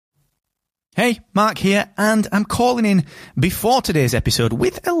Hey, Mark here, and I'm calling in before today's episode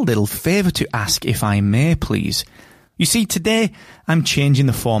with a little favour to ask, if I may, please. You see, today I'm changing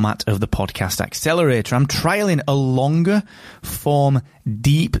the format of the Podcast Accelerator. I'm trialling a longer form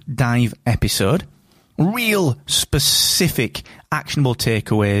deep dive episode, real specific actionable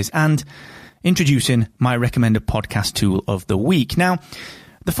takeaways, and introducing my recommended podcast tool of the week. Now,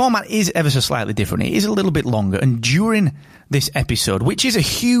 the format is ever so slightly different. It is a little bit longer, and during this episode, which is a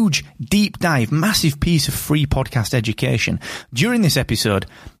huge, deep dive, massive piece of free podcast education, during this episode,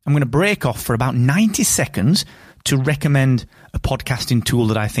 I'm going to break off for about 90 seconds to recommend a podcasting tool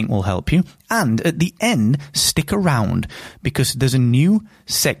that I think will help you. And at the end, stick around, because there's a new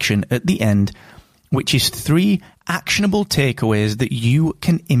section at the end, which is 3 actionable takeaways that you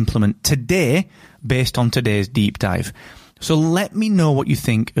can implement today based on today's deep dive. So let me know what you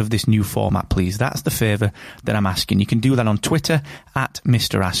think of this new format, please. That's the favour that I'm asking. You can do that on Twitter at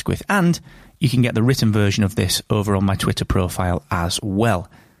Mr. Asquith, and you can get the written version of this over on my Twitter profile as well.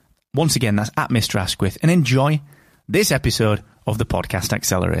 Once again, that's at Mr. Asquith, and enjoy this episode of the Podcast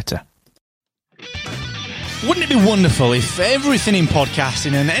Accelerator. Wouldn't it be wonderful if everything in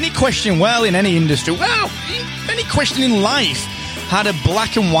podcasting and any question, well, in any industry, well, any question in life had a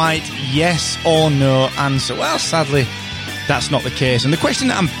black and white yes or no answer? Well, sadly, that's not the case. And the question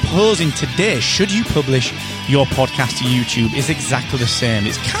that I'm posing today, should you publish your podcast to YouTube, is exactly the same.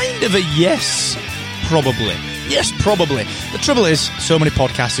 It's kind of a yes, probably. Yes, probably. The trouble is, so many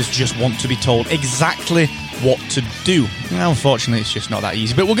podcasters just want to be told exactly what to do. Now, unfortunately, it's just not that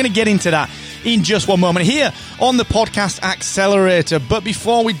easy. But we're going to get into that in just one moment here on the Podcast Accelerator. But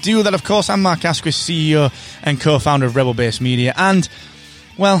before we do that, of course, I'm Mark Asquith, CEO and co-founder of Rebel Base Media. And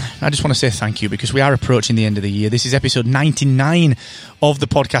well, I just want to say thank you, because we are approaching the end of the year. This is episode 99 of the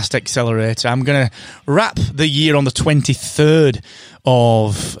Podcast Accelerator. I'm going to wrap the year on the 23rd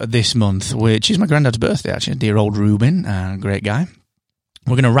of this month, which is my granddad's birthday, actually. Dear old Ruben, great guy.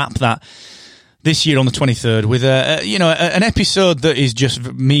 We're going to wrap that this year on the 23rd with an episode that is just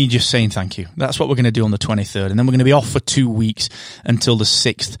me just saying thank you. That's what we're going to do on the 23rd. And then we're going to be off for 2 weeks until the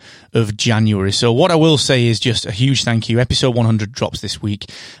 6th of January. So what I will say is just a huge thank you. Episode 100 drops this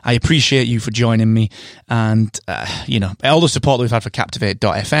week. I appreciate you for joining me. And, all the support that we've had for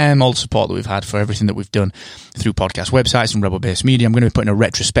Captivate.fm, all the support that we've had for everything that we've done through podcast websites and Rebel Base Media. I'm going to be putting a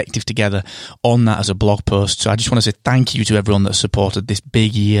retrospective together on that as a blog post. So I just want to say thank you to everyone that supported this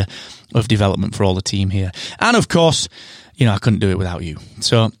big year of development for all the team here. And of course, I couldn't do it without you.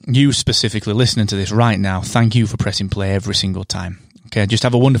 So you specifically listening to this right now, thank you for pressing play every single time. Okay, just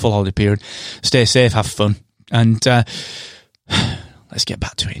have a wonderful holiday period. Stay safe, have fun. And let's get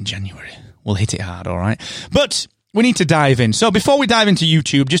back to it in January. We'll hit it hard, all right? But we need to dive in. So before we dive into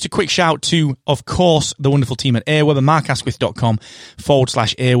YouTube, just a quick shout to, of course, the wonderful team at Aweber,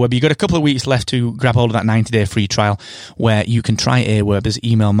 markasquith.com/Aweber. You've got a couple of weeks left to grab hold of that 90-day free trial where you can try Aweber's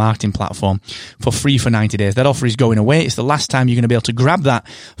email marketing platform for free for 90 days. That offer is going away. It's the last time you're going to be able to grab that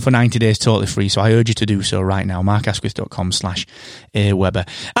for 90 days totally free. So I urge you to do so right now, markasquith.com/Aweber.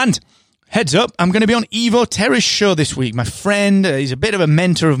 And heads up, I'm going to be on Ivo Terra's show this week. My friend, he's a bit of a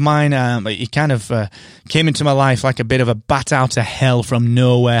mentor of mine. He kind of came into my life like a bit of a bat out of hell from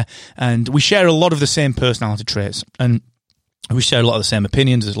nowhere. And we share a lot of the same personality traits. And we share a lot of the same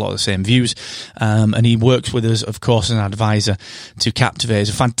opinions, there's a lot of the same views. And he works with us, of course, as an advisor to Captivate.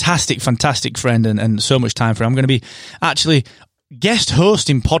 He's a fantastic, fantastic friend and so much time for him. I'm going to be actually guest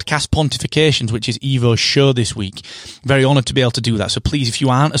hosting Podcast Pontifications, which is Ivo's show this week. Very honoured to be able to do that. So please, if you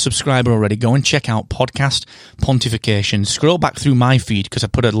aren't a subscriber already, go and check out Podcast Pontifications. Scroll back through my feed, because I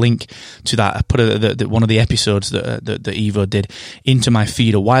put a link to that. I put one of the episodes that Ivo did into my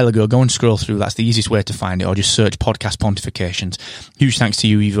feed a while ago. Go and scroll through. That's the easiest way to find it, or just search Podcast Pontifications. Huge thanks to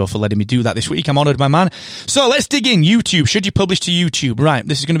you, Ivo, for letting me do that this week. I'm honoured, my man. So let's dig in. YouTube. Should you publish to YouTube? Right.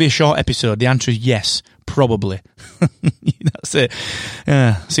 This is going to be a short episode. The answer is yes. Probably. That's it.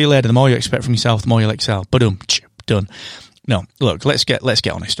 See you later. The more you expect from yourself, the more you'll excel. Boom. Done. No, look, let's get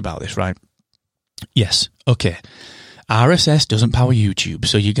honest about this, right? Yes. Okay. RSS doesn't power YouTube,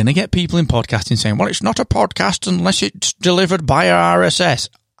 so you're going to get people in podcasting saying, well, it's not a podcast unless it's delivered by RSS.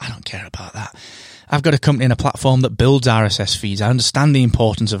 I don't care about that. I've got a company and a platform that builds RSS feeds. I understand the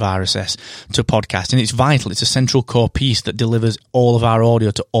importance of RSS to podcasting. It's vital. It's a central core piece that delivers all of our audio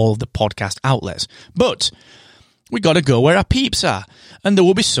to all of the podcast outlets. But We got to go where our peeps are. And there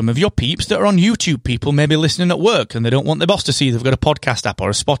will be some of your peeps that are on YouTube. People maybe listening at work and they don't want their boss to see they've got a podcast app or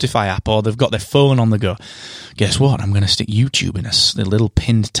a Spotify app or they've got their phone on the go. Guess what? I'm going to stick YouTube in a little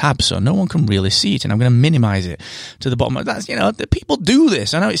pinned tab so no one can really see it, and I'm going to minimize it to the bottom. That's, people do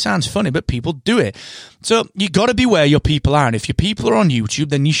this. I know it sounds funny, but people do it. So you got to be where your people are. And if your people are on YouTube,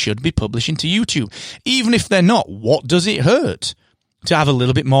 then you should be publishing to YouTube. Even if they're not, what does it hurt to have a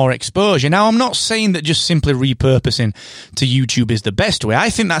little bit more exposure? Now, I'm not saying that just simply repurposing to YouTube is the best way.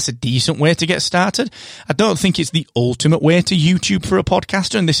 I think that's a decent way to get started. I don't think it's the ultimate way to YouTube for a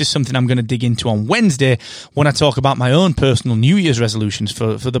podcaster, and this is something I'm going to dig into on Wednesday when I talk about my own personal New Year's resolutions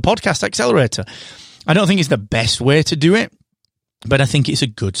for the Podcast Accelerator. I don't think it's the best way to do it, but I think it's a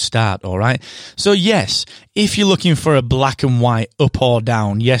good start, all right? So yes, if you're looking for a black and white, up or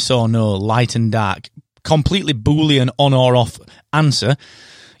down, yes or no, light and dark, completely Boolean on or off answer,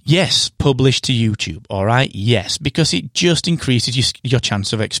 yes, publish to YouTube, all right? Yes, because it just increases your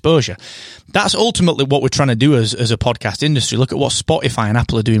chance of exposure. That's ultimately what we're trying to do as a podcast industry. Look at what Spotify and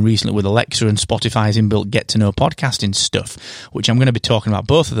Apple are doing recently with Alexa and Spotify's inbuilt get-to-know podcasting stuff, which I'm going to be talking about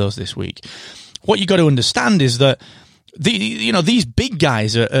both of those this week. What you got to understand is that these big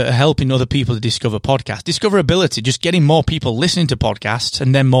guys are helping other people to discover podcasts. Discoverability, just getting more people listening to podcasts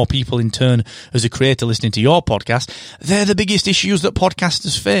and then more people in turn as a creator listening to your podcast. They're the biggest issues that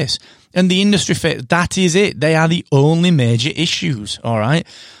podcasters face and the industry face. That is it. They are the only major issues. All right.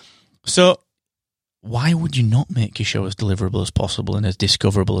 So why would you not make your show as deliverable as possible and as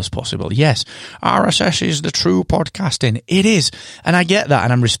discoverable as possible? Yes, RSS is the true podcasting. It is. And I get that.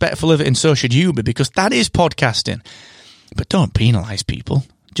 And I'm respectful of it. And so should you be, because that is podcasting. But don't penalise people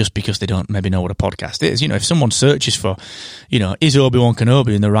just because they don't maybe know what a podcast is. If someone searches for, is Obi-Wan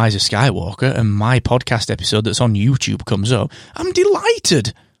Kenobi in The Rise of Skywalker and my podcast episode that's on YouTube comes up, I'm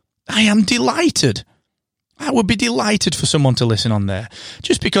delighted. I am delighted. I would be delighted for someone to listen on there.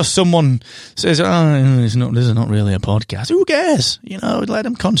 Just because someone says, this is not really a podcast. Who cares? Let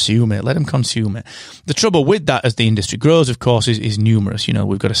them consume it. Let them consume it. The trouble with that as the industry grows, of course, is numerous.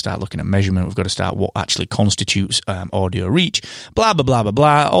 We've got to start looking at measurement. We've got to start what actually constitutes audio reach. Blah, blah, blah, blah,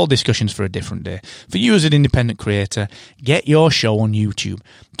 blah. All discussions for a different day. For you as an independent creator, get your show on YouTube.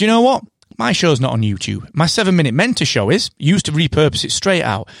 Do you know what? My show's not on YouTube. My 7-minute mentor show used to repurpose it straight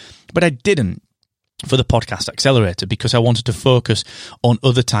out, but I didn't for the Podcast Accelerator because I wanted to focus on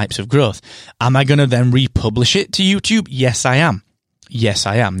other types of growth. Am I going to then republish it to YouTube? Yes, I am. Yes,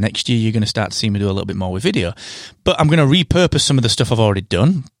 I am. Next year, you're going to start to see me do a little bit more with video. But I'm going to repurpose some of the stuff I've already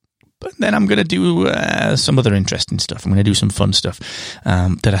done. But then I'm going to do some other interesting stuff. I'm going to do some fun stuff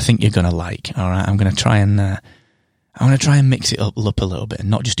that I think you're going to like. All right, I'm going to try and mix it up a little bit and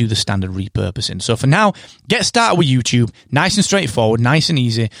not just do the standard repurposing. So for now, get started with YouTube. Nice and straightforward, nice and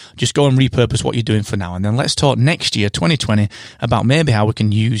easy. Just go and repurpose what you're doing for now. And then let's talk next year, 2020, about maybe how we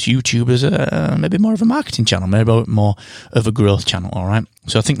can use YouTube as maybe more of a marketing channel, maybe more of a growth channel, all right?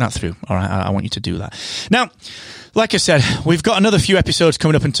 So think that through, all right? I want you to do that. Now, like I said, we've got another few episodes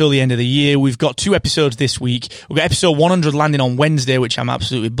coming up until the end of the year. We've got 2 episodes this week. We've got episode 100 landing on Wednesday, which I'm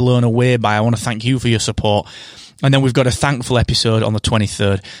absolutely blown away by. I want to thank you for your support. And then we've got a thankful episode on the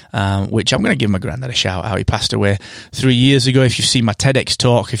 23rd, which I'm going to give my granddad a shout out. He passed away 3 years ago. If you've seen my TEDx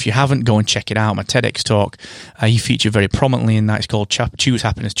talk, if you haven't, go and check it out. My TEDx talk, he featured very prominently in that. It's called Choose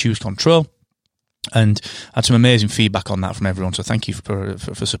Happiness, Choose Control. And I had some amazing feedback on that from everyone. So thank you for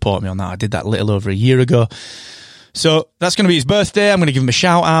supporting me on that. I did that a little over a year ago. So that's going to be his birthday. I'm going to give him a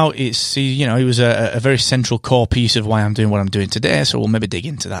shout out. He was a very central core piece of why I'm doing what I'm doing today. So we'll maybe dig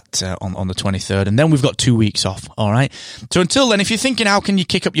into that on the 23rd. And then we've got 2 weeks off. All right. So until then, if you're thinking, how can you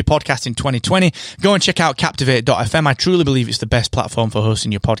kick up your podcast in 2020? Go and check out Captivate.fm. I truly believe it's the best platform for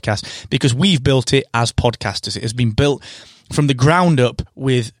hosting your podcast because we've built it as podcasters. It has been built from the ground up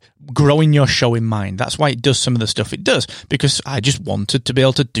with growing your show in mind. That's why it does some of the stuff it does, because I just wanted to be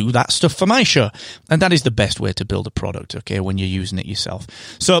able to do that stuff for my show. And that is the best way to build a product, okay, when you're using it yourself.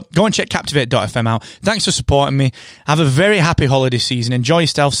 So go and check Captivate.fm out. Thanks for supporting me. Have a very happy holiday season. Enjoy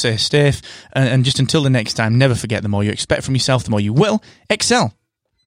yourself, stay safe, and just until the next time, never forget, the more you expect from yourself, the more you will excel.